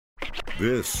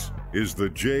This is the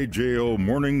JJO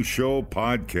Morning Show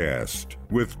podcast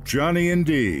with Johnny and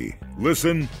D.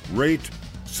 Listen, rate,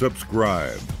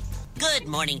 subscribe. Good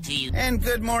morning to you. And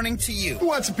good morning to you. Who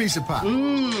wants a piece of pie?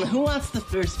 Who wants the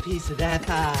first piece of that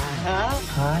pie, huh?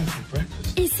 Pie for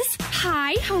breakfast. Is this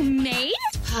pie homemade?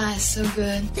 Pie is so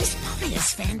good. This pie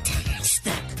is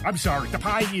fantastic. I'm sorry, the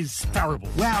pie is terrible.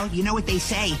 Well, you know what they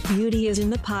say. Beauty is in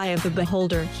the pie of the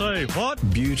beholder. Say what?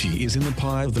 Beauty is in the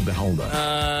pie of the beholder.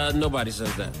 Nobody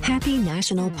says that. Happy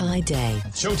National Pie Day.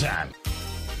 Showtime.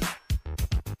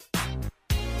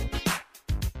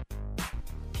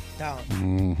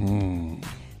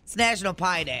 It's National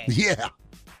Pie Day. Yeah.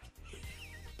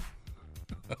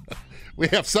 We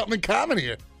have something in common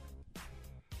here.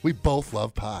 We both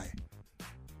love pie.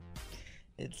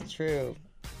 It's true.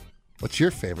 What's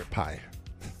your favorite pie?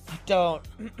 Don't.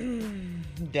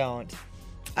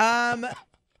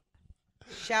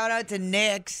 Shout out to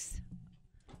Nick's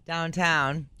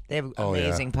downtown. They have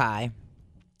amazing pie.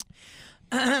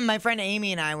 My friend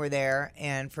Amy and I were there,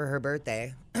 and for her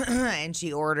birthday, and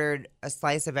she ordered a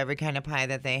slice of every kind of pie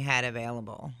that they had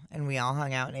available, and we all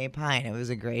hung out and ate pie, and it was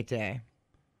a great day.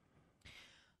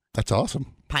 That's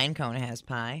awesome. Pinecone has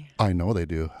pie. I know they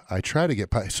do. I try to get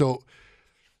pie. So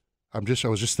I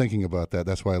was just thinking about that.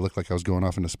 That's why I looked like I was going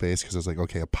off into space, because I was like,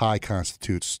 okay, a pie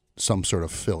constitutes some sort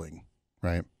of filling,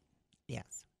 right?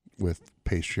 Yes. With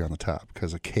pastry on the top,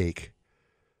 because a cake,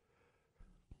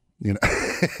 you know,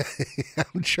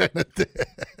 I'm trying to.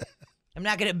 I'm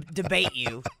not going to debate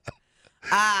you.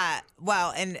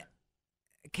 Well, and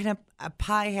a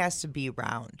pie has to be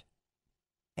round.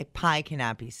 A pie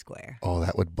cannot be square. Oh,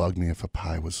 that would bug me if a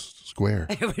pie was square.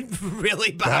 It would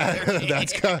really bother me.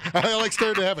 I like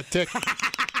starting to have a tick.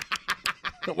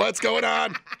 What's going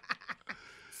on?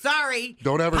 Sorry.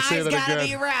 Don't ever say that again. Pie's gotta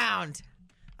be round.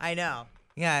 I know.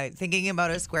 Yeah, thinking about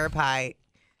a square pie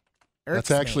irks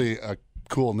That's actually me. a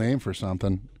cool name for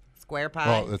something. Square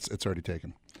pie? Oh, it's already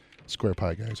taken. Square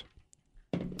pie, guys.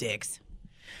 Dicks.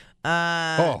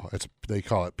 They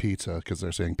call it pizza because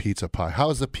they're saying pizza pie.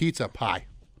 How's the pizza pie?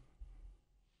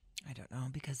 I don't know,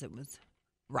 because it was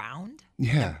round?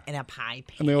 Yeah. In a pie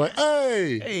pan. And they're like,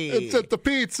 hey, it's at the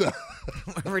pizza.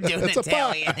 We're doing It's a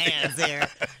Italian pie. hands here.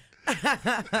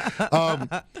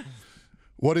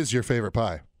 What is your favorite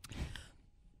pie?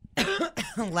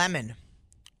 Lemon.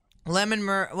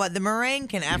 The meringue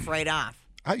can F right off.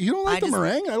 You don't like the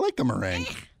meringue? I like the meringue.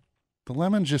 The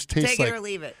lemon just tastes Take like... it or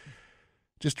leave it.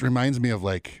 Just reminds me of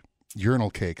like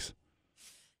urinal cakes.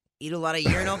 Eat a lot of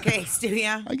urinal cakes, do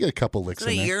ya? I get a couple licks Is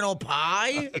it in a there. urinal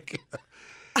pie?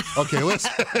 Okay, let's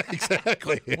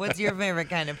exactly. What's your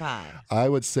favorite kind of pie? I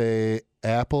would say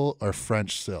apple or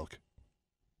French silk.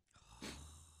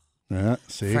 Yeah,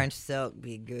 see? French silk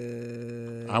be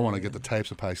good. I want to get the types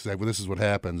of pies because this is what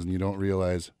happens and you don't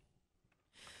realize.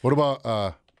 What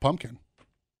about pumpkin?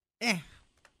 Eh.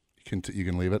 You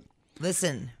can leave it.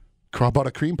 Listen. How about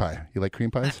a cream pie? You like cream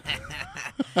pies?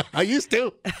 I used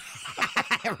to.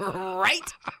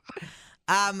 Right?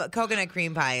 Coconut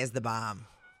cream pie is the bomb.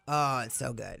 Oh, it's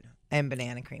so good. And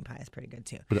banana cream pie is pretty good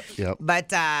too.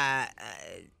 But I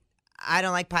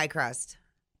don't like pie crust.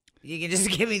 You can just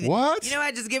give me the... What? You know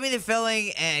what? Just give me the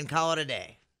filling and call it a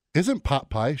day. Isn't pot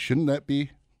pie? Shouldn't that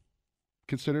be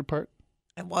considered part?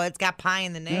 Well, it's got pie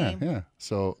in the name. Yeah.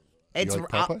 So It's you like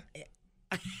pot pie?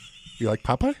 You like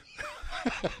pot pie?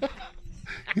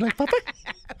 You like pot pie?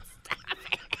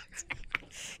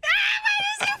 Stop it. Why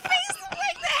does your face look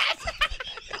like that?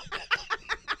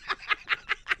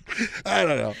 I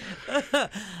don't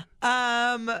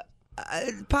know.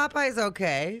 Popeye's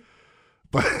okay.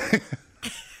 But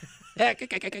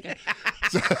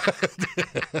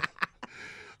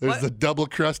there's the double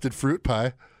crusted fruit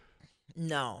pie.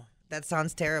 No, that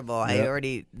sounds terrible.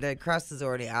 Yep. The crust is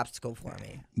already obstacle for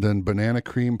me. Then banana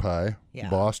cream pie, Yeah.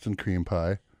 Boston cream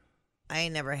pie. I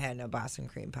ain't never had no Boston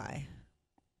cream pie.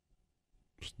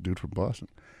 Dude from Boston.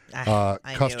 I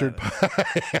Custard knew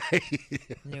pie.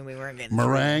 Knew we weren't getting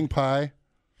Meringue pie.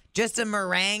 Just a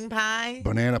meringue pie?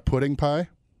 Banana pudding pie.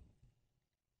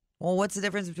 Well, what's the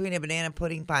difference between a banana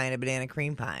pudding pie and a banana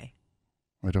cream pie?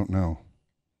 I don't know.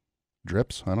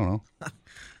 Drips? I don't know.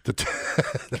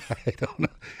 I don't know.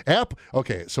 Apple.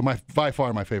 Okay, so by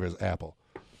far my favorite is apple.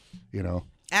 You know?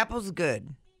 Apple's good.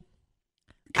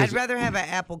 I'd rather have an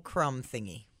apple crumb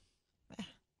thingy.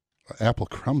 Apple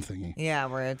crumb thingy. Yeah,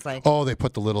 where it's like... Oh, they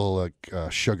put the little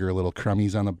sugar, little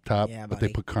crummies on the top, Yeah, but they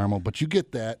put caramel. But you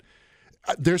get that.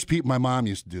 There's people. My mom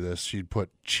used to do this. She'd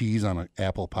put cheese on an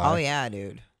apple pie. Oh, yeah,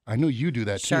 dude. I knew you do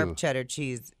that Sharp too. cheddar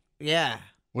cheese. Yeah.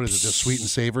 What is it? Just sweet and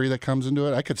savory that comes into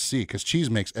it? I could see because cheese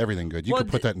makes everything good. You Well,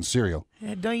 could put that in cereal.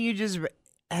 Don't you just...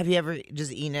 Have you ever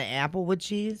just eaten an apple with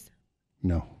cheese?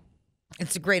 No.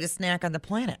 It's the greatest snack on the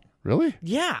planet. Really?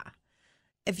 Yeah.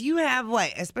 If you have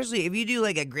especially if you do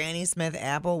like a Granny Smith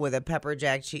apple with a pepper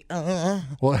jack cheese.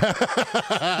 Well,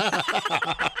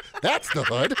 that's the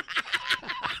hood.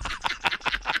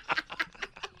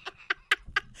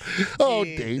 Oh,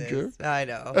 Jesus, danger. I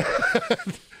know.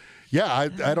 Yeah, I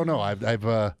don't know.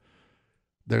 I've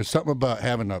there's something about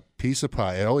having a piece of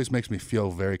pie. It always makes me feel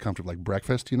very comfortable, like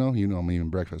breakfast. You know I'm eating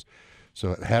breakfast.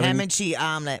 So having Ham and cheese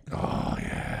omelet. Oh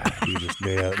yeah, you just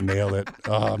nailed it.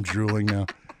 Oh, I'm drooling now.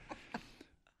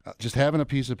 Just having a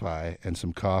piece of pie and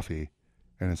some coffee,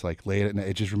 and it's like late at night.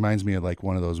 It just reminds me of like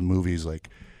one of those movies, like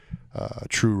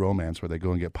True Romance, where they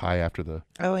go and get pie after the.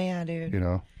 Oh yeah, dude. You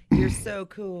know. You're so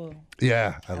cool.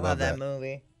 Yeah, I love that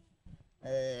movie.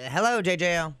 Hello,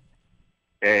 JJO.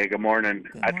 Hey, good morning.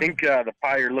 I think the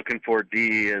pie you're looking for,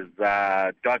 D, is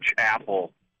Dutch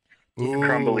apple. Ooh,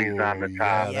 Crumblies on the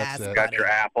top. Yes, You got your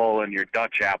apple and your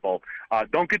Dutch apple.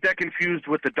 Don't get that confused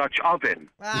with the Dutch oven.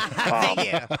 Thank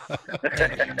you.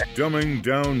 Dumbing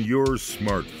down your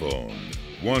smartphone.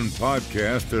 One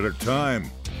podcast at a time.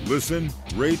 Listen,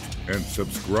 rate, and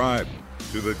subscribe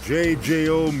to the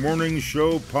JJO Morning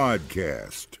Show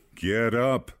podcast. Get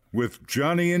up with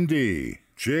Johnny and D.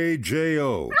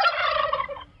 JJO.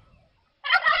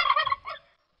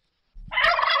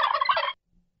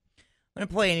 I'm going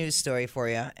to play a news story for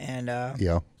you, and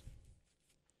Yeah.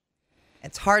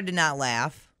 it's hard to not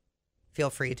laugh. Feel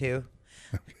free to.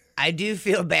 I do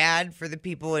feel bad for the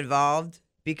people involved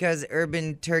because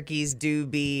urban turkeys do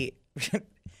be,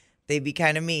 they be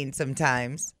kind of mean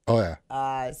sometimes. Oh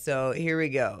yeah. So here we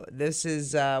go. This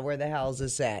is where the hell is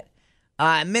this at?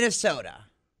 Minnesota.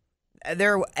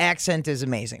 Their accent is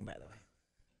amazing, by the way.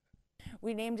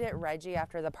 We named it Reggie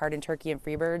after the part in Turkey and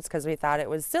Freebirds because we thought it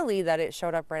was silly that it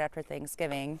showed up right after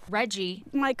Thanksgiving. Reggie.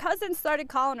 My cousin started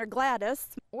calling her Gladys.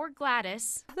 Or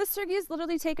Gladys. This turkey has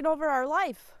literally taken over our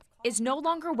life. Is no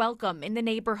longer welcome in the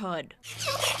neighborhood.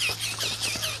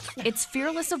 It's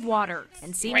fearless of water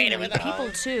and seemingly people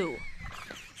too.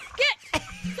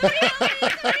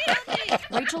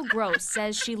 Rachel Gross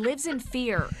says she lives in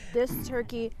fear. This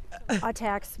turkey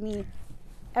attacks me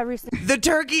every single. The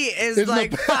turkey is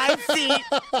like 5 feet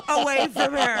away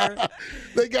from her.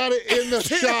 They got it in the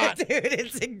shot. Dude,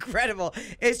 it's incredible.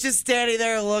 It's just standing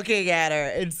there looking at her.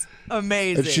 It's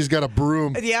amazing. And she's got a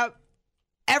broom. Yep.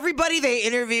 Everybody they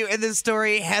interview in this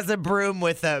story has a broom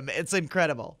with them. It's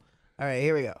incredible. All right,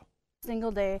 here we go.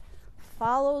 Single day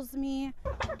follows me.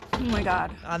 Oh my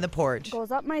God. On the porch.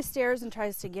 Goes up my stairs and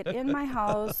tries to get in my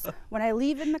house. When I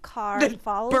leave in the car, The it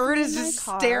follows bird me is in my just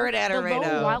car. staring at her The right lone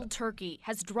now. wild turkey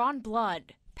has drawn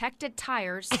blood, pecked at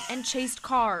tires, and chased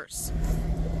cars.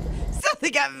 So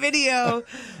they got video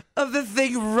of the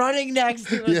thing running next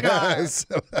to the Yes.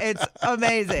 car. It's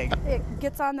amazing. It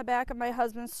gets on the back of my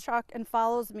husband's truck and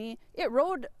follows me. It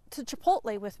rode to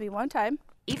Chipotle with me one time.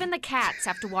 Even the cats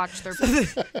have to watch their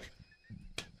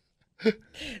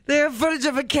They have footage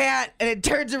of a cat, and it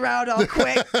turns around all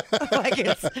quick, like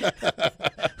it's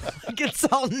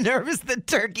all nervous. The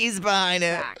turkey's behind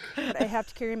it. I have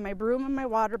to carry my broom and my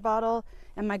water bottle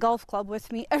and my golf club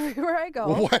with me everywhere I go.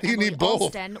 Why do you need both?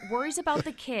 Alston worries about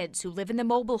the kids who live in the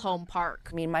mobile home park.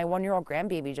 I mean, my 1-year-old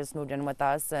grandbaby just moved in with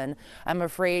us, and I'm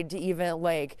afraid to even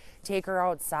take her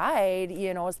outside,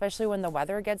 especially when the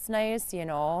weather gets nice,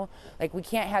 we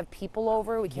can't have people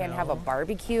over, we can't have a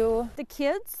barbecue. The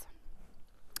kids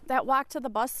that walk to the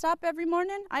bus stop every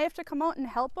morning, I have to come out and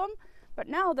help them. But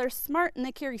now they're smart and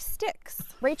they carry sticks.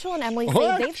 Rachel and Emily say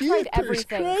What? they've tried Jeepers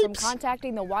everything from cripes.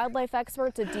 contacting the wildlife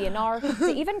experts at DNR to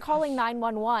even calling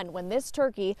 911 when this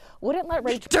turkey wouldn't let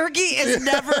Rachel. Turkey is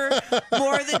never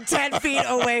more than 10 feet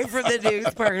away from the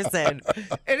news person.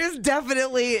 It is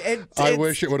definitely. I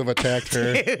wish it would have attacked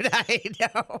her. Dude, I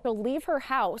know. Leave her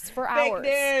house for Fake hours.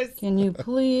 news. Can you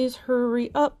please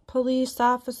hurry up, police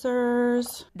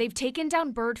officers? They've taken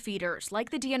down bird feeders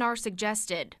like the DNR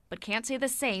suggested, but can't say the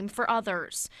same for others.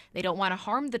 They don't want to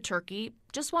harm the turkey,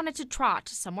 just want it to trot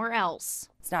somewhere else.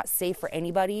 It's not safe for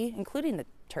anybody, including the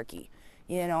turkey,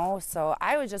 So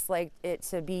I would just like it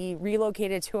to be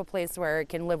relocated to a place where it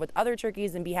can live with other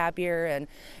turkeys and be happier, and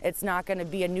it's not going to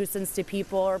be a nuisance to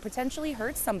people or potentially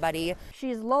hurt somebody.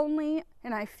 She's lonely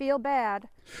and I feel bad,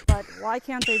 but why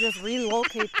can't they just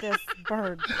relocate this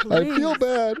bird, please? I feel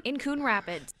bad. In Coon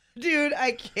Rapids. Dude,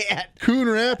 I can't. Coon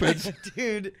Rapids.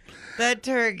 Dude, that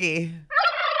turkey.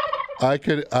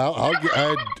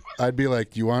 I'd be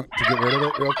like, do you want to get rid of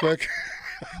it real quick?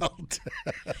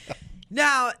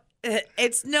 Now,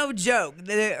 it's no joke.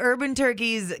 The urban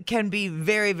turkeys can be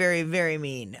very, very, very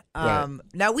mean. Right.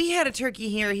 Now, we had a turkey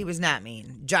here. He was not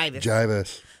mean. Jivis.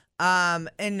 Jivis.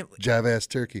 And Jive-ass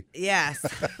turkey. yes.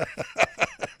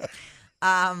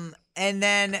 And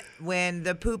then when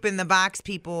the poop in the box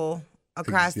people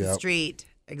across the street,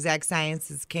 Exact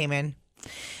Sciences came in,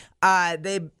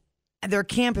 their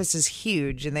campus is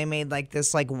huge, and they made like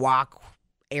this like walk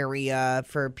area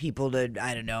for people to,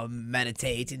 I don't know,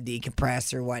 meditate and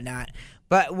decompress or whatnot.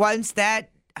 But once that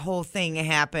whole thing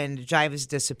happened, Jivis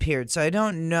disappeared. So I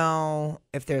don't know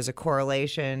if there's a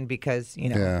correlation because,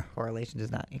 correlation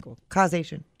does not equal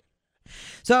causation.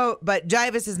 So, but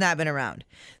Jivis has not been around.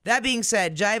 That being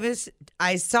said, Jivis,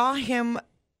 I saw him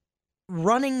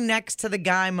running next to the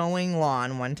guy mowing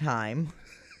lawn one time.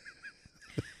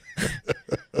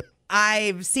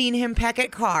 I've seen him peck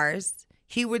at cars.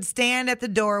 He would stand at the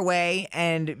doorway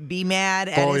and be mad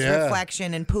at his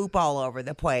reflection and poop all over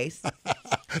the place.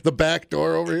 The back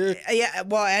door over here? Yeah,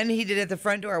 well, and he did it at the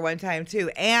front door one time too.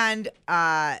 And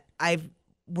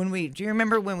do you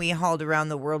remember when we hauled around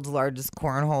the world's largest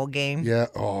cornhole game? Yeah.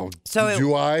 Oh, so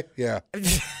do I? Yeah.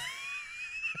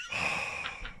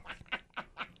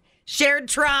 Shared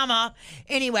trauma.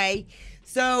 Anyway,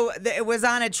 so it was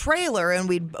on a trailer, and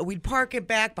we'd park it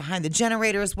back behind the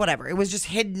generators, whatever. It was just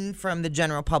hidden from the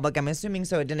general public. I'm assuming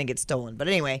so it didn't get stolen. But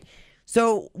anyway,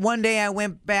 so one day I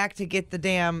went back to get the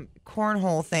damn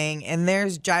cornhole thing, and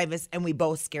there's Jivis, and we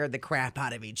both scared the crap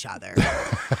out of each other.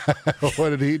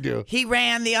 What did he do? He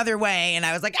ran the other way, and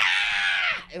I was like,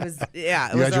 ah! It was,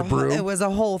 yeah. You had your broom? It was a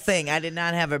whole thing. I did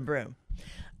not have a broom.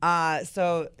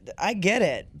 So I get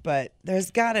it, but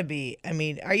there's got to be. I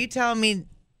mean, are you telling me,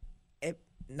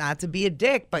 not to be a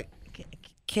dick, but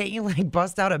can't you like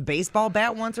bust out a baseball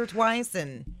bat once or twice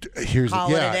and call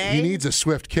it a day? He needs a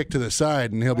swift kick to the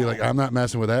side, and he'll be like, I'm not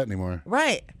messing with that anymore.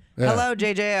 Right. Yeah. Hello,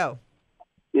 JJO.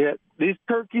 Yeah, these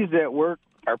turkeys at work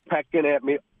are pecking at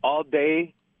me all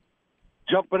day,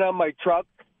 jumping on my truck.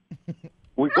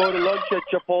 We go to lunch at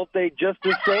Chipotle just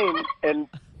the same, and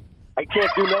I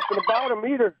can't do nothing about them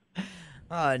either.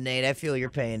 Oh, Nate, I feel your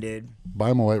pain, dude.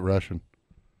 Buy him a White Russian.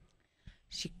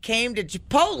 She came to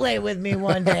Chipotle with me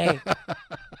one day.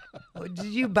 Did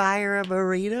you buy her a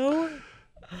burrito?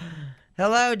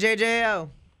 Hello, JJO.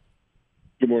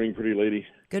 Good morning, pretty lady.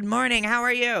 Good morning. How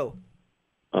are you?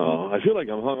 I feel like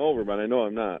I'm hungover, but I know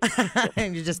I'm not.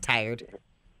 You're just tired.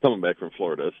 Coming back from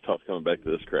Florida, it's tough coming back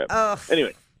to this crap.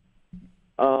 Anyway,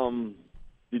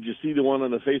 did you see the one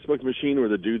on the Facebook machine where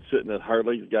the dude's sitting at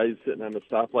Harley, the guy's sitting on the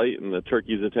stoplight, and the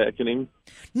turkey's attacking him?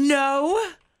 No.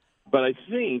 But I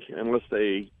think, unless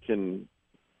they can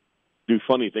do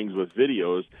funny things with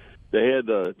videos, they had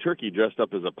the turkey dressed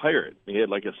up as a pirate. He had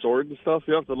like a sword and stuff.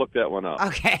 You have to look that one up.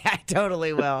 Okay, I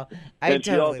totally will.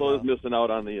 She also is missing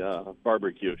out on the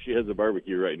barbecue. She has a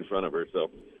barbecue right in front of her. So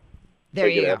there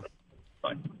you go.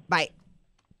 Bye.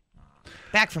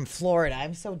 Back from Florida.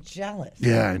 I'm so jealous.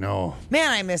 Yeah, I know.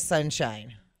 Man, I miss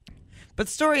sunshine. But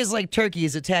stories like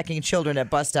turkeys attacking children at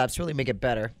bus stops really make it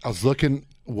better. I was looking,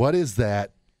 what is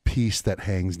that piece that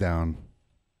hangs down?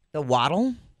 The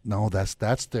wattle? No, that's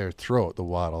their throat, the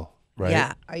wattle, right?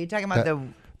 Yeah. Are you talking about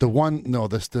the one? No,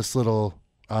 this little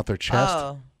out their chest.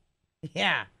 Oh,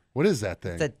 yeah. What is that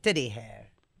thing? The titty hair.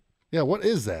 Yeah, what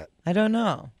is that? I don't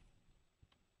know.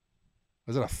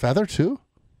 Is it a feather too?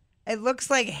 It looks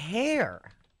like hair,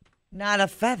 not a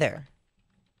feather.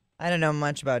 I don't know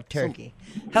much about turkey.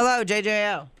 Hello,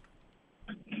 JJO.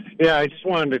 Yeah, I just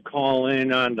wanted to call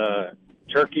in on the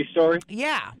turkey story.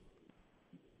 Yeah.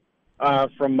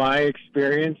 From my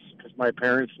experience, because my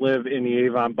parents live in the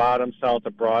Avon Bottom, south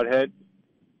of Broadhead,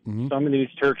 some of these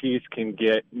turkeys can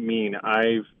get mean.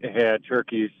 I've had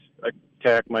turkeys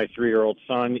attack my 3-year-old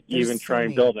son, even try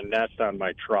and build a nest on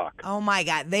my truck. Oh, my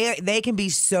God. They can be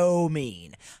so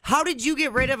mean. How did you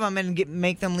get rid of them and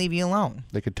make them leave you alone?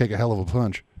 They could take a hell of a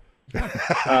punch.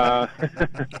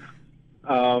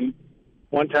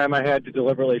 One time I had to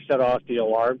deliberately set off the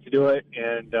alarm to do it,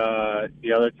 and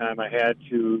the other time I had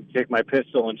to take my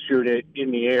pistol and shoot it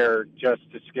in the air just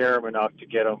to scare them enough to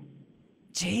get them.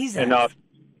 Jesus. Enough.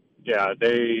 Yeah,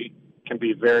 they can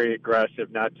be very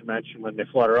aggressive, not to mention when they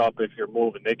flutter up, if you're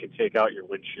moving, they can take out your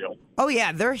windshield. Oh,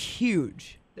 yeah, they're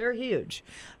huge. They're huge.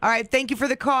 All right, thank you for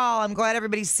the call. I'm glad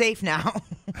everybody's safe now.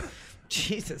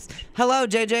 Jesus. Hello,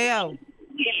 JJO.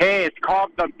 Hey, it's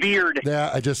called the beard. Yeah,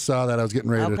 I just saw that. I was getting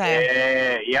ready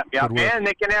to... Yep. And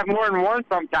they can have more than one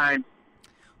sometimes.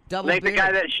 Double like beard. The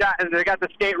guy that got the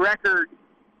state record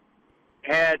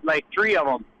had like 3 of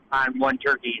them on one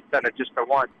turkey instead of just the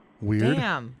one. Weird.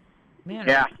 Damn. Man,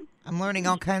 yeah. I'm learning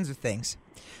all kinds of things.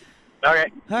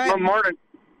 Okay. All right. Good morning.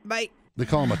 Bye. They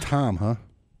call him a Tom, huh?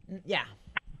 Yeah.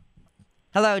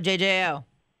 Hello, JJO.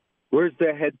 Where's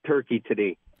the head turkey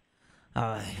today?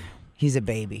 He's a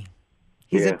baby.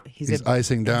 He's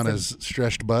icing down his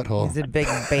stretched butthole. He's a big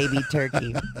baby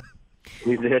turkey.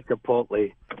 He's at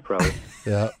Chipotle, probably.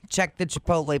 Yeah. Check the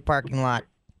Chipotle parking lot.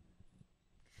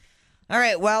 All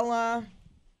right, well,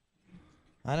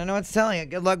 I don't know what to tell you.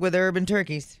 Good luck with urban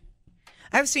turkeys.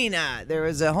 I've seen, there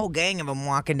was a whole gang of them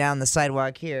walking down the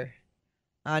sidewalk here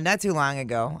not too long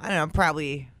ago. I don't know,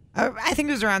 probably, I think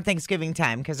it was around Thanksgiving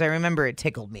time because I remember it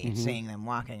tickled me seeing them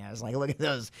walking. I was like, look at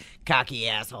those cocky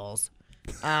assholes.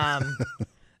 And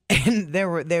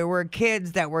there were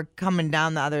kids that were coming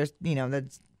down the other,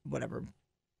 that's whatever,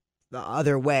 the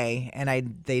other way,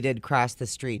 and they did cross the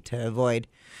street to avoid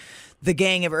the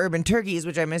gang of urban turkeys,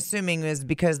 which I'm assuming was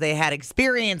because they had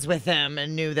experience with them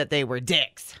and knew that they were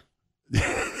dicks.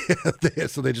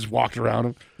 So they just walked around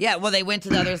them? Yeah, well, they went to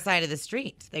the other side of the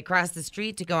street. They crossed the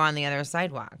street to go on the other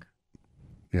sidewalk.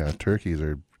 Yeah, turkeys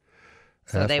are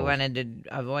So they wanted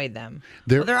to avoid them.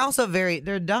 They're also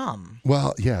they're dumb.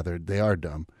 Well, yeah, they are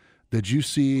dumb. Did you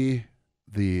see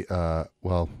the,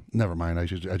 well, never mind. I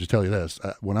just tell you this.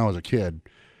 When I was a kid,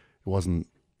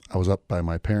 I was up by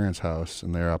my parents' house,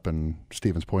 and they're up in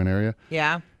Stevens Point area.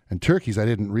 Yeah. And turkeys, I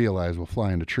didn't realize will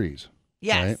fly into trees.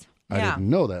 Yes. Right? I didn't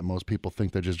know that. Most people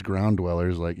think they're just ground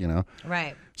dwellers,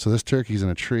 Right. So this turkey's in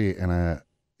a tree, and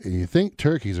you think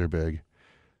turkeys are big.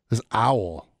 This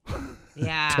owl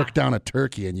took down a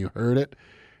turkey, and you heard it,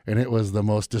 and it was the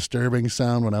most disturbing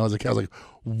sound when I was a kid. I was like,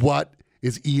 what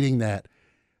is eating that?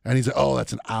 And he said, oh,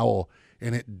 that's an owl,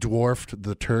 and it dwarfed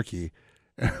the turkey.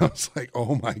 And I was like,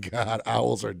 oh, my God,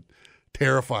 owls are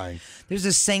terrifying. There's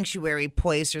a sanctuary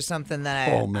place or something that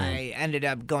I ended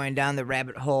up going down the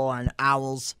rabbit hole on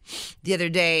owls the other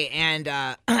day, and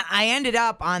I ended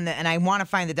up on and I want to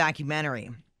find the documentary.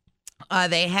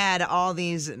 They had all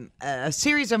these, a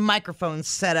series of microphones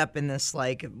set up in this,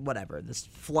 this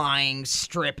flying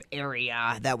strip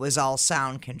area that was all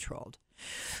sound controlled.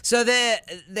 So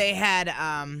they had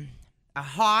a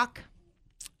hawk,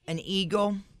 an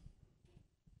eagle,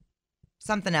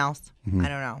 something else. I don't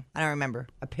know. I don't remember.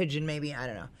 A pigeon maybe. I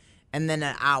don't know. And then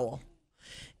an owl.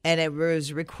 And it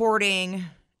was recording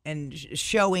and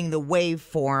showing the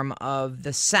waveform of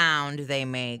the sound they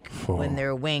make when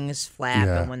their wings flap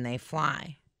and when they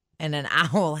fly. And an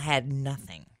owl had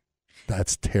nothing.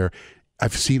 That's terrible.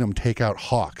 I've seen them take out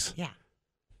hawks. Yeah.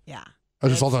 Yeah. I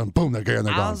just all done, boom, they're gone.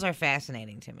 Owls are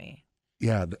fascinating to me.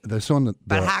 Yeah. There's one.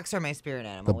 But hawks are my spirit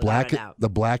animal, without a doubt. The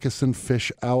Blackiston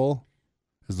fish owl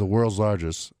is the world's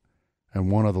largest and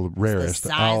one of the rarest.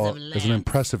 The owl is an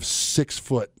impressive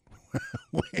 6-foot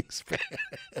wingspan.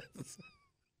 It's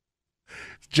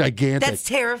gigantic. That's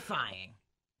terrifying.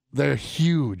 They're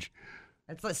huge.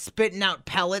 It's like spitting out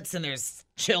pellets and there's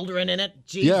children in it.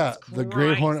 Jesus yeah, Christ. The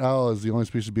great horned owl is the only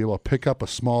species to be able to pick up a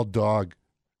small dog.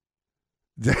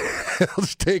 They'll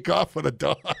just take off with a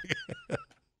dog.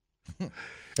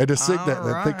 And to think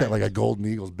that like a golden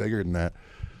eagle's bigger than that.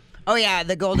 Oh, yeah,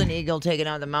 the golden eagle taking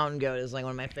out the mountain goat is like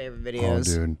one of my favorite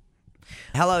videos. Oh, dude.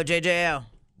 Hello, JJO.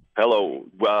 Hello.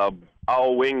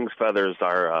 Owl wings feathers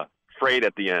are frayed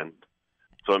at the end.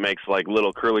 So it makes like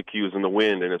little curlicues in the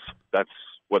wind, and that's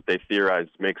what they theorize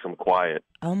makes them quiet.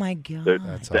 Oh, my God.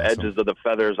 The edges of the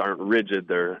feathers aren't rigid.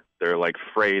 They're like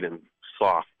frayed and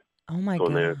soft. Oh, my God.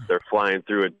 So when they're flying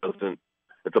through,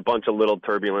 it's a bunch of little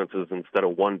turbulences instead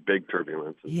of one big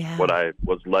turbulence is what I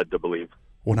was led to believe.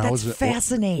 That's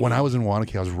fascinating. When I was in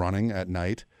Wanakee, I was running at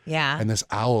night. Yeah. And this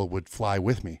owl would fly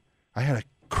with me. I had a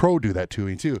crow do that to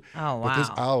me, too. Oh, wow. But this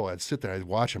owl, I'd sit there, I'd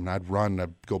watch him, and I'd run, and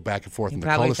I'd go back and forth in the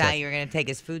cul-de-sac. cul-de-sac. Thought you were going to take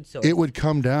his food source. It would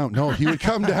come down. No, he would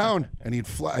come down, and he'd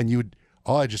fly, and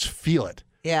I'd just feel it.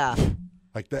 Yeah.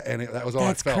 Like that, and that was all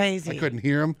That's I felt. crazy. I couldn't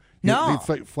hear him. No.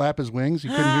 He'd flap his wings.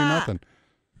 You couldn't hear nothing.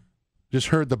 Just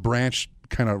heard the branch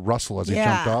kind of rustle as he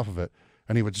jumped off of it.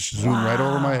 And he would just zoom right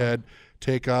over my head,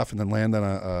 take off, and then land on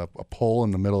a pole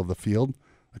in the middle of the field,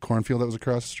 the cornfield that was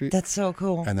across the street. That's so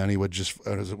cool. And then he would just,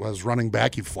 as I was running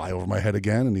back, he'd fly over my head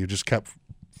again, and he just kept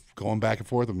going back and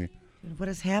forth with me. What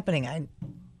is happening?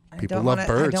 People love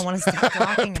birds. I don't want to stop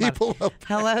talking about People love birds.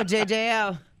 Hello,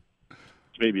 JJO.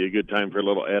 It's maybe a good time for a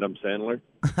little Adam Sandler.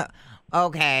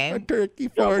 Okay. A turkey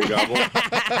fart.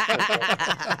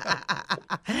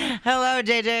 Hello,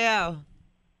 JJO.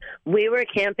 We were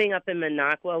camping up in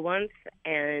Minocqua once,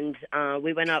 and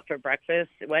we went out for breakfast.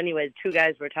 Well, anyway, two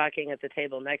guys were talking at the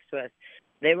table next to us.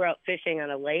 They were out fishing on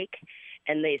a lake,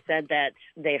 and they said that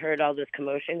they heard all this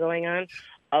commotion going on.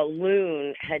 A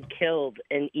loon had killed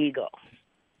an eagle.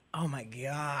 Oh, my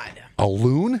God. A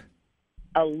loon?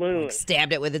 A loon.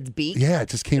 Stabbed it with its beak? Yeah, it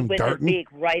just came with darting. With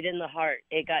its beak right in the heart.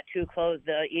 It got too close.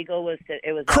 The eagle was...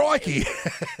 Crikey!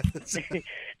 It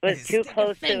was too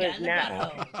close to his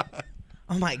neck.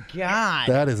 Oh, my God.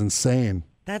 That is insane.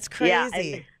 That's crazy.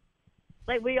 Yeah,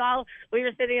 like we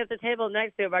were sitting at the table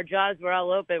next to him. Our jaws were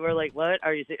all open. We're like, "What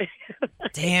are you?"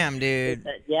 Damn, dude.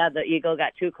 Yeah, the eagle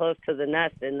got too close to the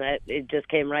nest, and that it just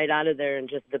came right out of there, and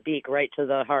just the beak right to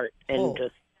the heart, and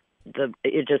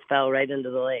it just fell right into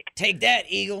the lake. Take that,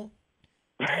 eagle.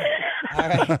 All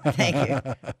right, thank you.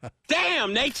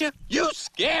 Damn, nature, you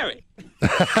scary.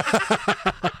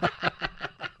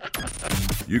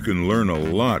 You can learn a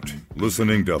lot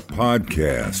listening to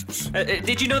podcasts.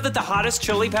 Did you know that the hottest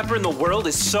chili pepper in the world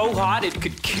is so hot it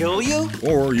could kill you?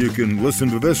 Or you can listen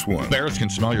to this one. Bears can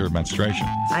smell your menstruation.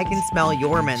 I can smell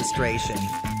your menstruation.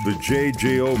 The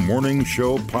JJO Morning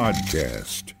Show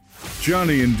Podcast.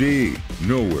 Johnny and D,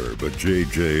 nowhere but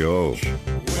JJO.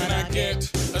 When I get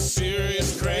a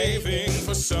serious craving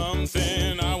for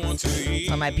something I want to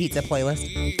eat. On my pizza playlist.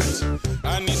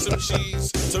 I need some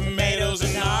cheese, tomatoes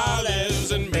and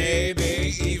olives, and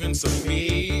maybe even some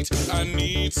meat. I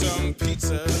need some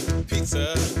pizza,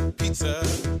 pizza, pizza, pizza.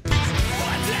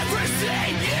 But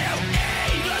everything you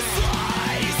eat a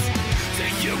slice. To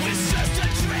you it's just a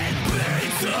treat.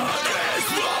 Pizza is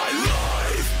my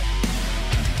life.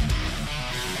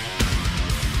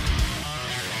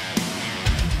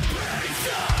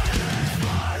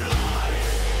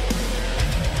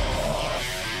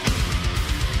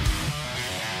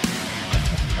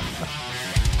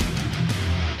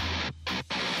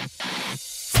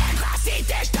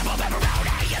 Dish, double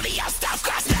pepperoni, and the stuffed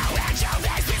crust, no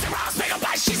anchovies, pizza rolls, bagel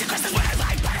bites, cheesy crust is what I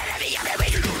like, put it in the oven,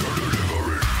 make it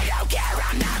I don't care,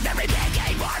 I'm not very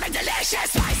picky, warm and delicious,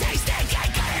 spicy, stinky,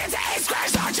 cut it into 8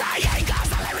 squares or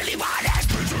triangles, all I really want is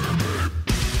pizza to me.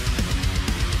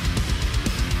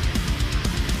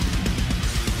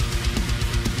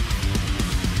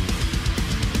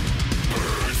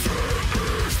 Pizza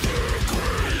is the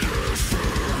greatest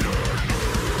food on earth.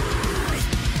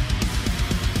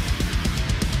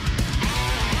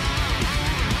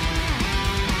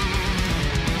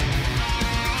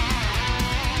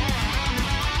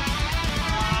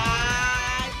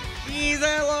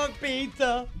 I love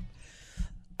pizza.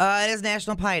 It is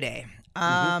National Pie Day.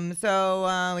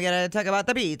 So we gotta talk about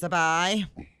the pizza pie.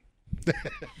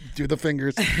 Do the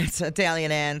fingers. It's Italian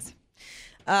hands.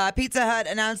 Pizza Hut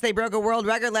announced they broke a world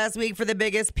record last week for the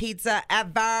biggest pizza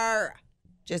ever.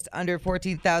 Just under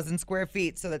 14,000 square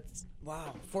feet. So that's,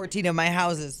 14 of my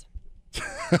houses.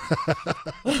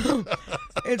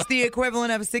 It's the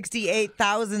equivalent of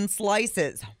 68,000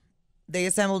 slices. They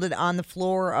assembled it on the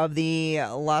floor of the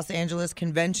Los Angeles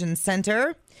Convention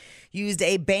Center, used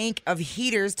a bank of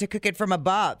heaters to cook it from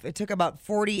above. It took about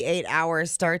 48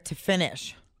 hours start to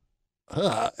finish.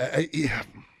 I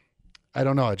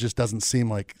don't know. It just doesn't seem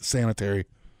like sanitary.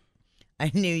 I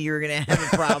knew you were going to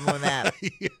have a problem with that.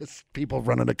 Yes, people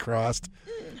running across.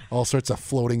 All sorts of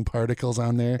floating particles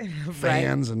on there.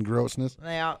 Fans and grossness.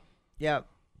 Yeah. Yep.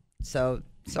 So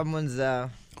someone's...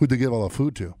 Who'd they give all the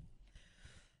food to?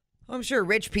 I'm sure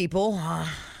rich people.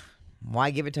 Why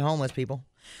give it to homeless people?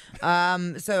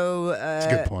 That's a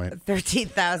good point.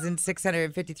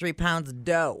 13,653 pounds of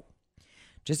dough.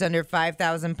 Just under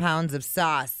 5,000 pounds of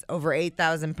sauce. Over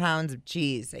 8,000 pounds of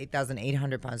cheese.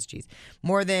 8,800 pounds of cheese.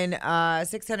 More than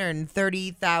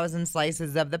 630,000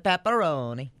 slices of the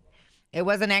pepperoni. It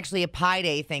wasn't actually a Pie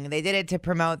Day thing. They did it to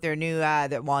promote their new,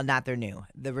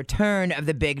 the return of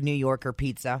the big New Yorker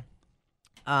pizza.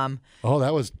 That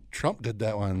was Trump did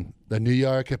that one. The New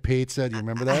Yorker pizza. Do you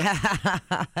remember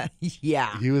that?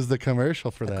 Yeah. He was the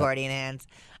commercial for that. Accordion hands.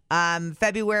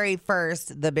 February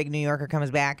 1st, the big New Yorker comes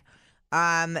back.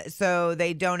 So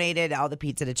they donated all the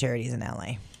pizza to charities in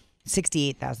LA.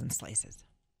 68,000 slices.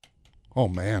 Oh,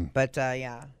 man. But,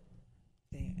 yeah.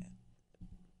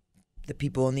 The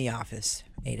people in the office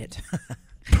ate it.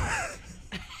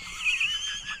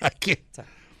 I can't.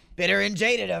 Bitter and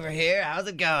jaded over here. How's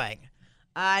it going?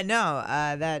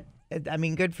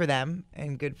 Good for them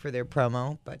and good for their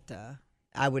promo, but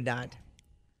I would not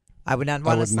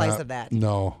want a slice of that.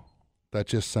 No, that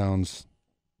just sounds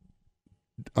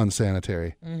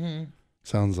unsanitary. Mm-hmm.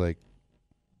 Sounds like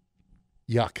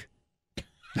yuck.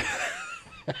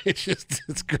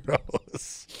 It's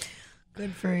gross.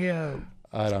 Good for you.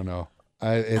 I don't know.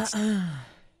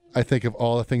 I think of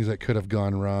all the things that could have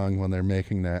gone wrong when they're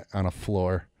making that on a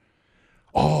floor.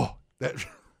 Oh, that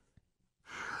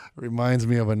reminds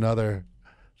me of another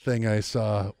thing I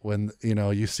saw when,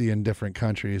 you see in different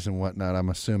countries and whatnot. I'm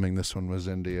assuming this one was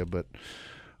India, but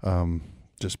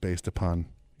just based upon,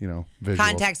 visuals.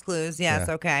 Context clues. Yes.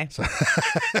 Yeah. Okay. So,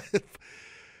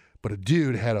 but a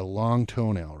dude had a long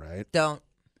toenail, right? Don't.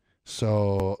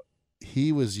 So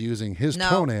he was using his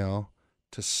toenail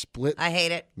to split I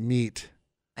hate it. meat.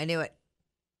 I knew it.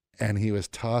 and he was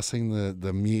tossing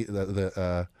the meat.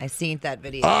 I seen that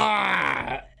video.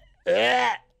 Ah!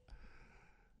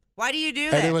 Why do you do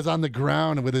And that? it was on the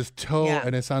ground with his toe,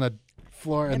 and it's on a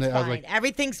floor, and It's I was fine. like,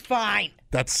 Everything's fine.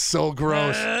 "That's so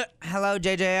gross." Hello,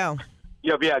 JJO.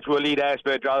 Yo, biatch, we'll eat ass,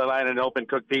 but draw the line and open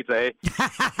cooked pizza,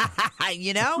 eh?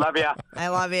 You know? Love ya. I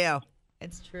love you.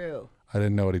 It's true. I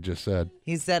didn't know what he just said.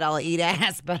 He said, I'll eat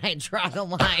ass, but I draw the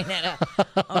line at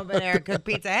a open air cooked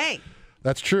pizza. Hey,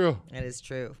 That's true. that is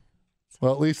true.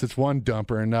 Well, at least it's one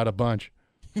dumper and not a bunch.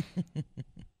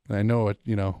 I know what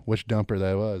which dumper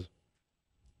that was.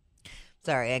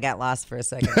 Sorry, I got lost for a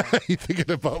second. You thinking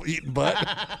about eating butt?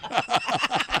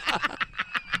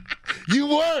 You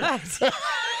were.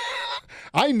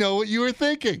 I know what you were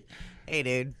thinking. Hey,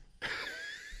 dude.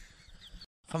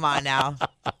 Come on now.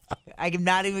 I'm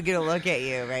not even going to look at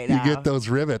you right now. You get those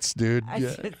rivets, dude. I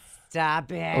Yeah. should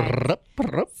stop it.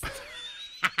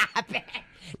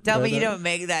 Tell me you don't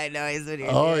make that noise when you're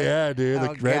Oh doing it. yeah, dude!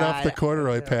 Oh, Right off the God.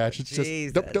 corduroy patch. It's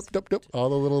just dup, dup, dup, dup, all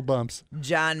the little bumps.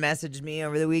 John messaged me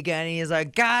over the weekend, and he's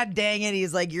like, God dang it.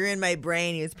 He's like, you're in my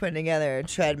brain. He was putting together a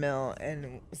treadmill,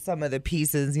 and some of the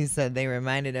pieces, he said they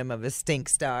reminded him of a stink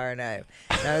star. And I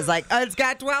was like, oh, it's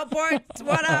got 12 points.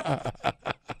 What up?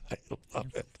 I love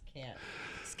it.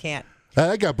 Just can't.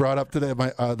 That got brought up today. My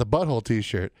the butthole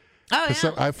T-shirt. Oh,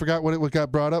 yeah. I forgot what it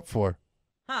got brought up for.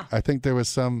 Huh. I think there was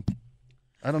some.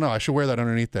 I don't know. I should wear that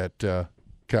underneath that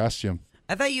costume.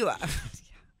 I thought you.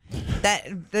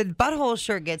 That the butthole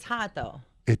shirt gets hot, though.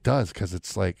 It does because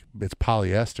it's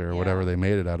polyester or whatever they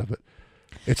made it out of it.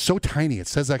 It's so tiny. It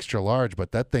says extra large,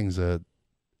 but that thing's it's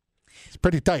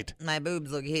pretty tight. My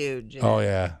boobs look huge. Oh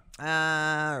yeah.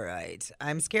 All right.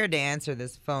 I'm scared to answer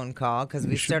this phone call because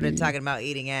we should started be. talking about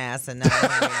eating ass, and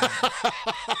now.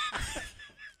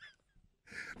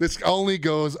 This only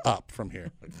goes up from here.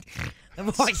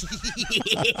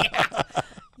 yeah.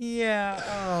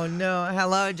 Yeah. Oh no.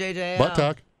 Hello, JJ. Butt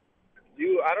talk.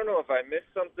 I don't know if I missed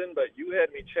something, but you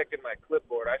had me checking my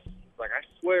clipboard. I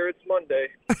swear it's Monday.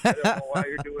 I don't know why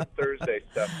you're doing Thursday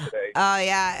stuff today. Oh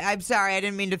yeah. I'm sorry. I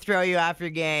didn't mean to throw you off your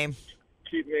game.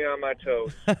 Keep me on my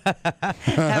toes.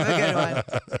 Have a good one.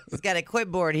 He's got a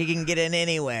clipboard. He can get in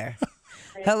anywhere.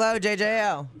 Hello,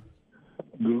 JJO.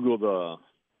 Google the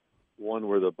one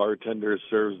where the bartender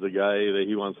serves the guy that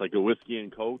he wants like a whiskey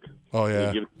and Coke. Oh, yeah.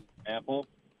 He gives him an apple.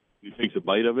 He takes a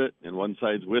bite of it, and one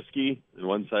side's whiskey, and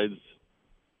one side's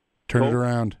Turn Coke. it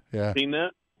around. Yeah. Seen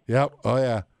that? Yep. Oh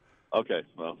yeah. Okay.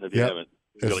 Well, if you Yep. haven't,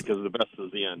 It's- because the best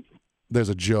is the end. There's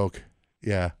a joke.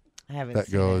 Yeah. I haven't that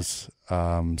seen goes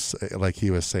like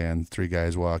he was saying. 3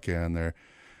 guys walk in.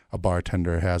 A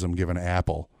bartender has them give an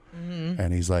apple,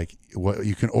 and he's like, "What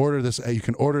you can order this? You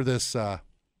can order this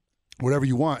whatever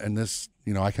you want, and this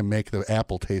I can make the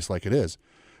apple taste like it is.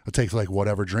 It takes like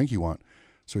whatever drink you want."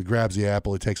 So he grabs the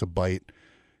apple. He takes a bite.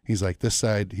 He's like, "This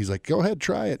side." He's like, "Go ahead,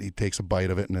 try it." He takes a bite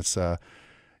of it, and it's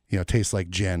tastes like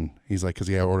gin. He's like, because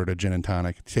he ordered a gin and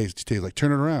tonic. It tastes like,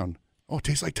 turn it around. Oh, it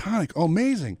tastes like tonic. Oh,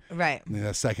 amazing. Right. And then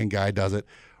the second guy does it,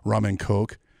 rum and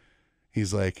Coke.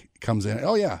 He's like, comes in.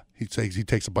 Oh yeah. He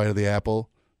takes a bite of the apple.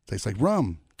 Tastes like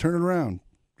rum. Turn it around.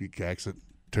 He cracks it,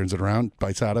 turns it around,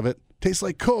 bites out of it. Tastes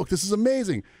like Coke. This is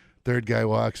amazing. Third guy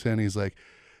walks in. He's like,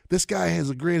 this guy is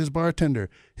the greatest bartender.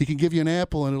 He can give you an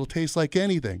apple and it'll taste like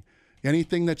anything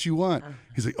that you want.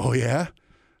 He's like, oh yeah?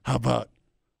 How about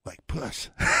like puss?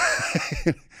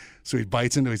 So he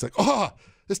bites into it. He's like, oh,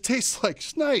 this tastes like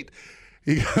Snite.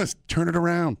 He goes, turn it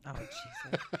around. Oh,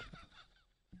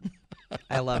 Jesus.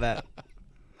 I love it.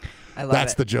 I love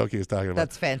That's it. the joke he was talking about.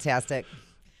 That's fantastic.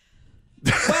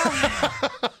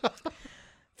 Well,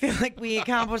 feel like we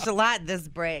accomplished a lot this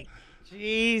break.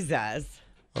 Jesus.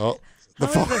 Oh, the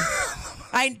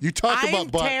phone. You talk I'm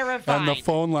about butt, terrified. and the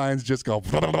phone lines just go.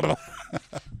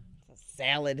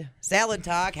 Salad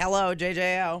talk. Hello,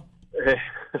 JJO.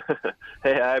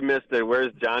 Hey, I missed it.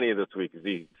 Where's Johnny this week? Is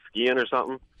he skiing or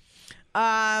something?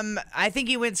 I think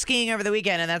he went skiing over the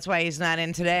weekend, and that's why he's not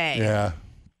in today. Yeah.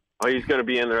 Oh, he's going to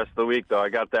be in the rest of the week, though. I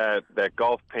got that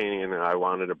golf painting I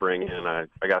wanted to bring in. I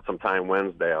got some time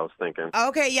Wednesday, I was thinking.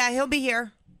 Okay, yeah, he'll be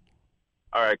here.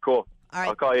 All right, cool. All right.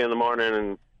 I'll call you in the morning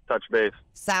and touch base.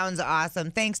 Sounds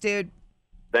awesome. Thanks, dude.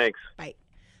 Thanks. Bye.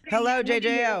 Hello,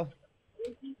 JJO.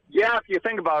 Yeah, if you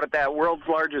think about it, that world's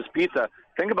largest pizza,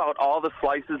 think about all the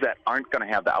slices that aren't going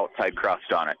to have the outside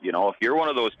crust on it. If you're one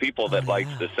of those people that likes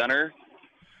the center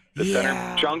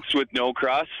chunks with no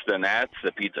crust, then that's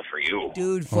the pizza for you.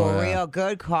 Dude, for Oh, yeah. real.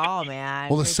 Good call, man.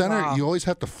 Well, the Good center, call. you always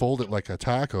have to fold it like a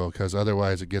taco because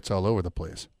otherwise it gets all over the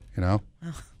place.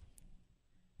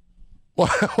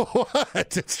 What?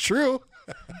 It's true.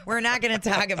 We're not going to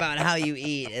talk about how you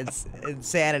eat. It's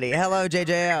insanity. Hello,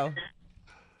 JJO.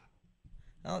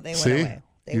 Oh, they See? went away.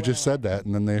 You just said that,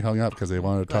 and then they hung up because they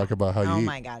wanted to talk about how you Oh eat.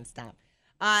 my God, stop.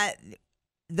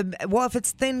 Well, if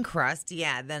it's thin crust,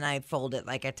 yeah, then I fold it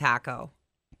like a taco.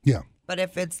 Yeah. But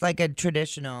if it's like a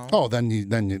traditional, Then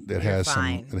it has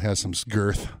fine. some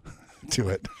girth to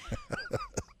it.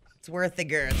 it's worth the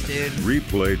girth, dude.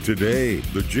 Replay today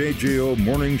the JJO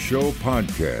Morning Show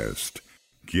podcast.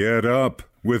 Get up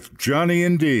with Johnny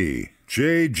and D.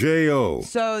 JJO.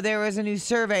 So there was a new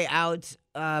survey out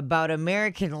about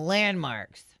American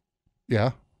landmarks.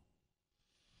 Yeah.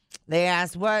 They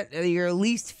asked what your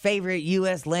least favorite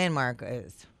U.S. landmark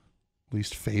is.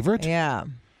 Least favorite? Yeah.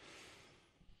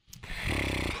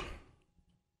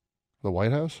 The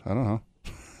White House? I don't know.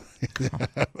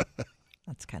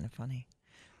 That's kind of funny.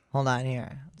 Hold on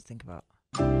here. Let's think about.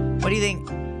 What do you think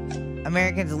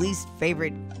Americans' least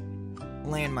favorite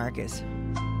landmark is?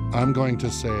 I'm going to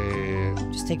say.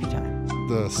 Just take your time.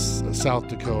 The South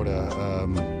Dakota,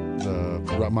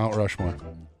 the Mount Rushmore.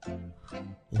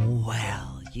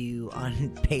 Well, you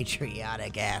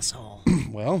unpatriotic asshole.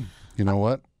 Well, you know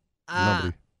what?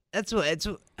 Nobody. That's what it's.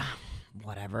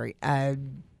 Whatever.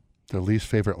 The least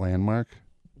favorite landmark?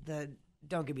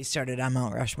 Don't get me started on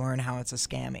Mount Rushmore and how it's a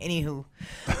scam. Anywho,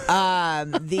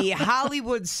 the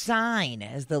Hollywood sign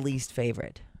is the least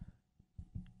favorite.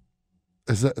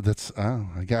 Is that's? Oh,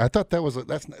 I thought that was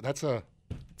that's a.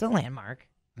 It's a landmark.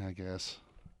 I guess.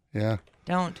 Yeah.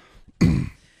 Don't.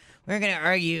 We're gonna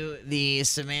argue the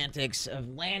semantics of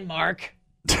landmark.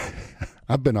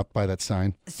 I've been up by that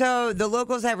sign. So the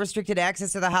locals have restricted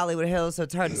access to the Hollywood Hills, so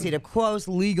it's hard to see it up close.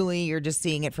 Legally, you're just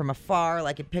seeing it from afar,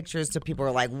 like in pictures. So people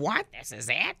are like, "What? This is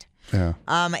it?" Yeah.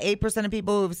 8% of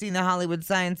people who've seen the Hollywood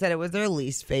sign said it was their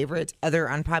least favorite. Other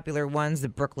unpopular ones, the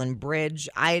Brooklyn Bridge.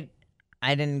 I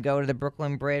didn't go to the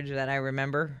Brooklyn Bridge that I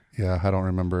remember. Yeah, I don't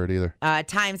remember it either.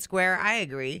 Times Square, I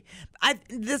agree.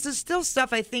 This is still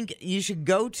stuff I think you should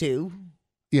go to.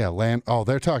 Yeah, Oh,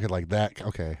 they're talking like that.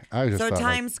 Okay, I just So thought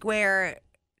Times Square,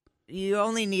 you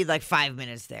only need like 5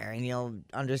 minutes there, and you'll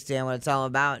understand what it's all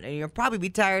about. And you'll probably be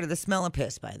tired of the smell of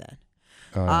piss by then.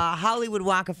 Hollywood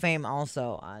Walk of Fame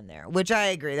also on there, which I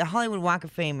agree. The Hollywood Walk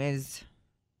of Fame is,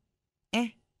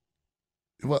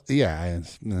 Well, yeah,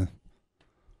 it's, you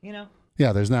know.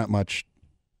 Yeah, there's not much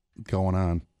going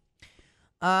on.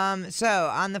 So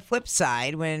on the flip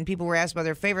side, when people were asked about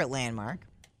their favorite landmark.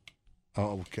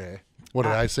 Oh, okay. What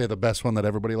did I say? The best one that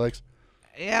everybody likes?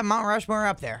 Yeah, Mount Rushmore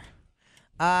up there.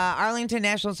 Arlington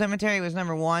National Cemetery was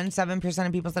number 1. 7%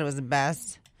 of people said it was the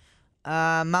best.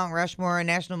 Mount Rushmore,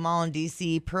 National Mall in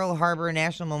D.C., Pearl Harbor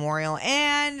National Memorial,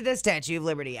 and the Statue of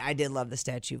Liberty. I did love the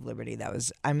Statue of Liberty.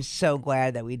 I'm so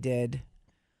glad that we did.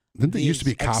 Didn't it used to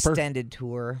be copper? Extended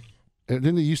tour.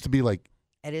 Didn't it used to be like?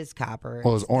 It is copper.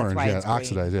 Oh, it was orange. That's why Yeah, it's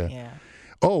oxidized. green. Yeah.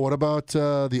 Oh, what about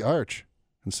the Arch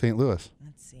in St. Louis?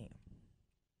 Let's see.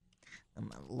 I'm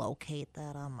going to locate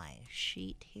that on my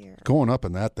sheet here. Going up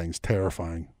in that thing's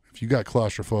terrifying. If you got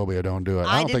claustrophobia, don't do it.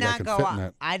 I don't think I can fit in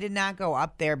that. I did not go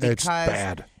up there because It's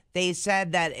bad. They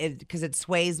said that because it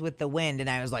sways with the wind, and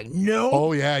I was like, no.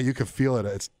 Oh yeah, you can feel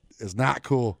it. It's not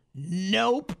cool.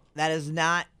 Nope. That is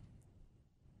not.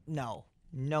 No.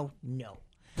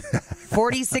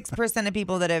 46% of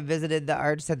people that have visited the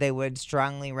Arch said they would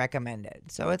strongly recommend it.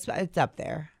 So it's up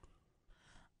there.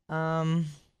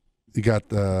 You got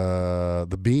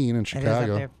the Bean in Chicago. It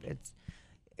is up there. It's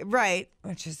right,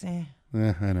 which is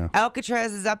Yeah, I know.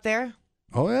 Alcatraz is up there.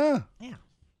 Oh yeah. Yeah.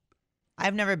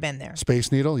 I've never been there.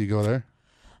 Space Needle, you go there?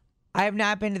 I have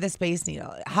not been to the Space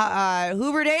Needle.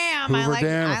 Hoover Dam. I like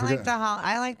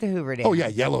the Hoover Dam. Oh yeah,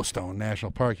 Yellowstone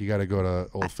National Park. You got to go to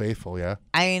Old Faithful. Yeah.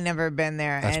 I ain't never been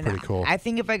there. That's pretty cool. I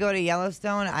think if I go to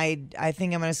Yellowstone, I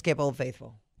think I'm gonna skip Old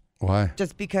Faithful. Why?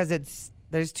 Just because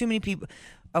there's too many people.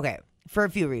 Okay, for a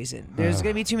few reasons. There's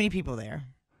gonna be too many people there.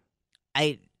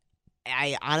 I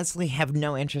honestly have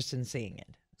no interest in seeing it.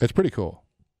 It's pretty cool.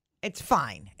 It's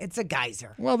fine. It's a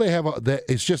geyser. Well, they have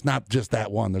it's just not just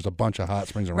that one. There's a bunch of hot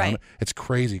springs around Right. it. It's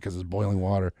crazy because it's boiling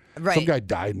water. Right. Some guy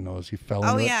died in those. He fell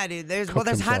Oh into yeah, it, dude. There's cooked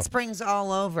hot himself. springs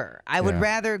all over. I would Yeah.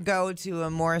 rather go to a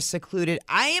more secluded.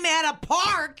 I am at a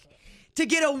park to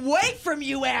get away from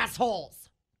you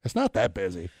assholes. It's not that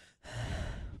busy.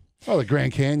 Oh, the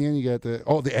Grand Canyon. You got the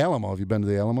Alamo. Have you been to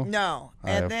the Alamo? No.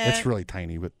 I And have. then, It's really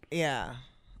tiny, but yeah.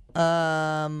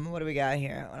 What do we got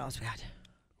here? What else we got?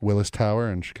 Willis Tower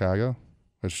in Chicago,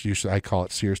 which I call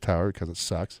it Sears Tower because it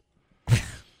sucks.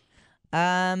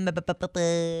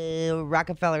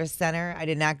 Rockefeller Center. I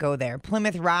did not go there.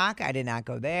 Plymouth Rock. I did not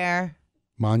go there.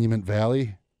 Monument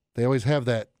Valley. They always have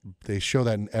that. They show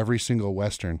that in every single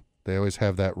Western. They always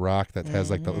have that rock that has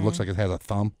it looks like it has a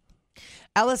thumb.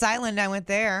 Ellis Island. I went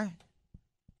there.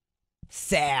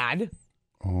 Sad.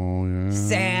 Oh, yeah.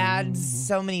 Sads.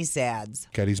 So many sads.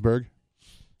 Gettysburg?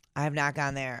 I have not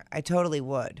gone there. I totally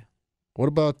would. What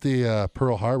about the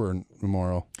Pearl Harbor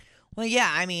Memorial? Well, yeah,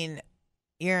 I mean,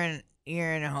 you're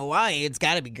in Hawaii. It's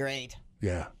got to be great.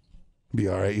 Yeah. Be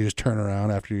all right. You just turn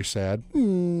around after you're sad.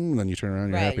 And then you turn around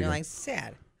and you're Right, happy. you're again. like,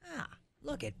 sad.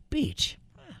 Look at beach.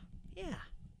 Yeah.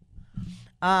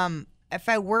 If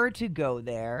I were to go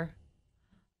there,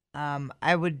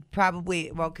 I would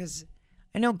probably, because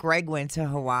I know Greg went to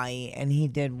Hawaii and he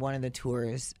did one of the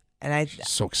tours. And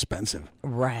so expensive.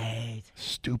 Right.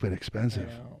 Stupid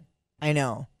expensive. I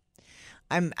know.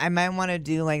 I might want to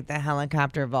do like the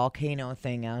helicopter volcano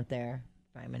thing out there.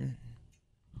 If I'm in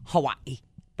Hawaii,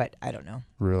 but I don't know.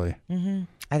 Really? Mm-hmm.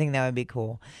 I think that would be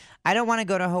cool. I don't want to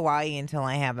go to Hawaii until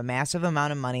I have a massive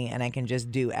amount of money and I can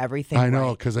just do everything. I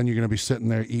know, because then you're going to be sitting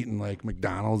there eating like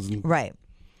McDonald's. And Right.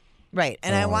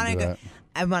 And I want to do go. that.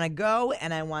 I want to go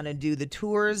and I want to do the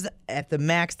tours at the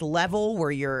max level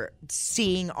where you're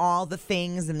seeing all the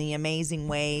things in the amazing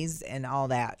ways and all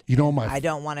that. You know, I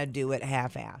don't want to do it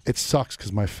half-assed. It sucks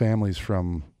because my family's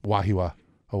from Wahiawa,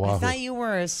 Oahu. I thought you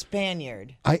were a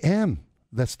Spaniard. I am.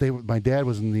 My dad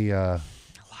was in the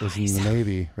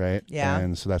Navy, right? Yeah.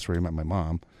 And so that's where he met my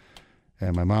mom.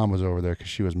 And my mom was over there because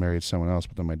she was married to someone else.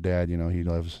 But then my dad, he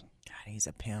loves. God, he's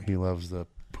a pimp. He loves the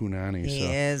punani. He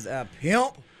is a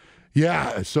pimp.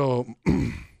 Yeah. So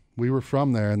we were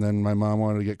from there, and then my mom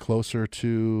wanted to get closer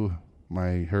to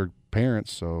her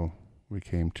parents, so we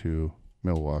came to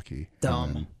Milwaukee.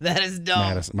 Dumb. That is dumb.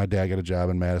 Madison. My dad got a job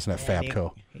in Madison at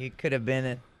Fabco. You could have been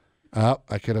it. Oh,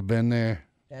 I could have been there.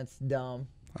 That's dumb.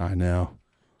 I know.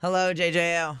 Hello,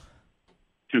 JJL.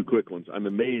 Two quick ones. I'm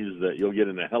amazed that you'll get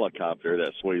in a helicopter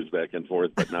that sways back and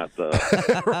forth, but not the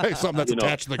right, something that's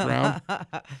attached to the ground.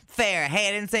 Fair. Hey,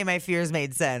 I didn't say my fears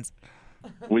made sense.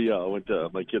 We went to,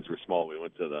 my kids were small. We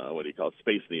went to the, what do you call it,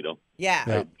 Space Needle.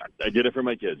 Yeah. I did it for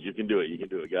my kids. You can do it. You can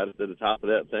do it. Got it to the top of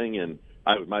that thing, and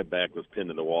my back was pinned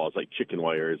to the wall. It's like chicken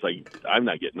wire. It's like, I'm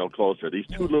not getting no closer. These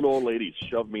two little old ladies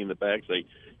shoved me in the back, say,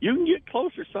 you can get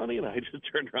closer, Sonny. And I just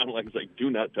turned around and I was like,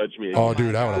 do not touch me. Oh,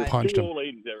 dude, I would have punched two him. old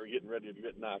ladies that were getting ready to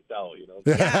get knocked out,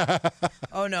 Yeah.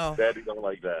 Oh, no. Daddy don't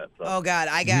like that. So. Oh, God.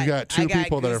 I You got two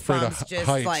people that are afraid of goosebumps just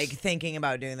heights. like thinking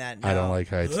about doing that. No. I don't like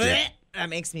heights. Yeah. That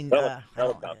makes me.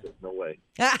 Helicopter, no way.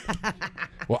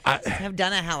 Well, I've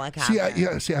done a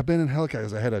helicopter. See, I've been in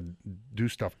helicopters. I had to do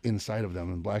stuff inside of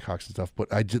them and Blackhawks and stuff, but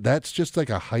that's just like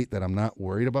a height that I'm not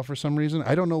worried about for some reason.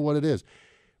 I don't know what it is.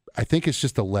 I think it's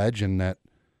just a ledge and that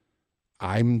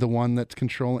I'm the one that's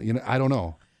controlling. I don't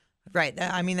know. Right.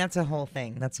 I mean, that's a whole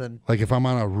thing. Like if I'm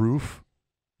on a roof,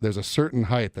 there's a certain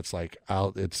height that's like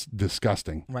it's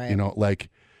disgusting. Right. Like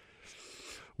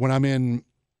when I'm in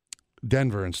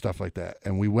Denver and stuff like that,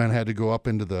 and we had to go up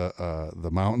into the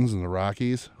mountains and the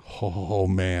Rockies. Oh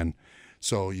man!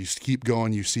 So you keep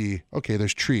going, you see, okay,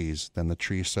 there's trees. Then the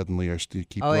trees suddenly you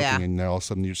keep looking, and then all of a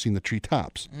sudden you've seen the tree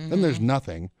tops. Then there's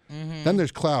nothing. Then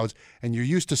there's clouds, and you're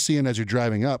used to seeing as you're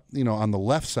driving up. On the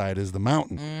left side is the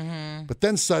mountain, but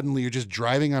then suddenly you're just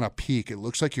driving on a peak. It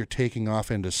looks like you're taking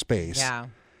off into space. Yeah.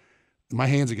 My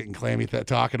hands are getting clammy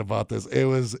talking about this.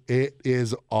 It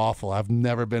is awful. I've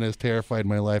never been as terrified in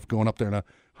my life going up there in a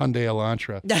Hyundai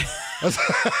Elantra.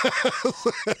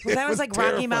 Well, that was like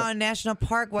Rocky Mountain National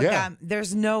Park.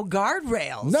 There's no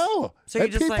guardrails. No. So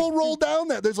and people roll down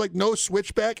that. There's like no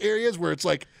switchback areas where it's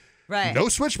like no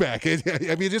switchback. I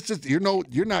mean, it's just you're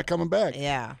not coming back.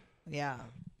 Yeah.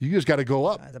 You just got to go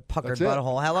up. The puckered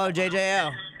butthole. Hello,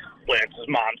 JJL. Lance's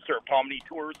Monster Pomni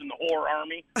tours in the Whore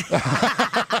Army.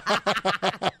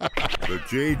 The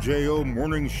JJO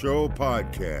Morning Show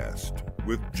podcast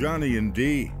with Johnny and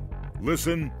D.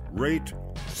 Listen, rate,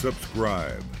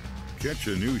 subscribe. Catch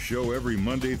a new show every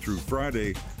Monday through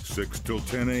Friday, 6 till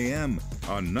 10 a.m.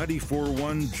 on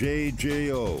 94.1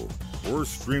 JJO or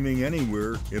streaming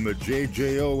anywhere in the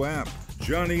JJO app.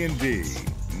 Johnny and D.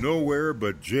 Nowhere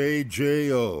but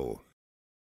JJO.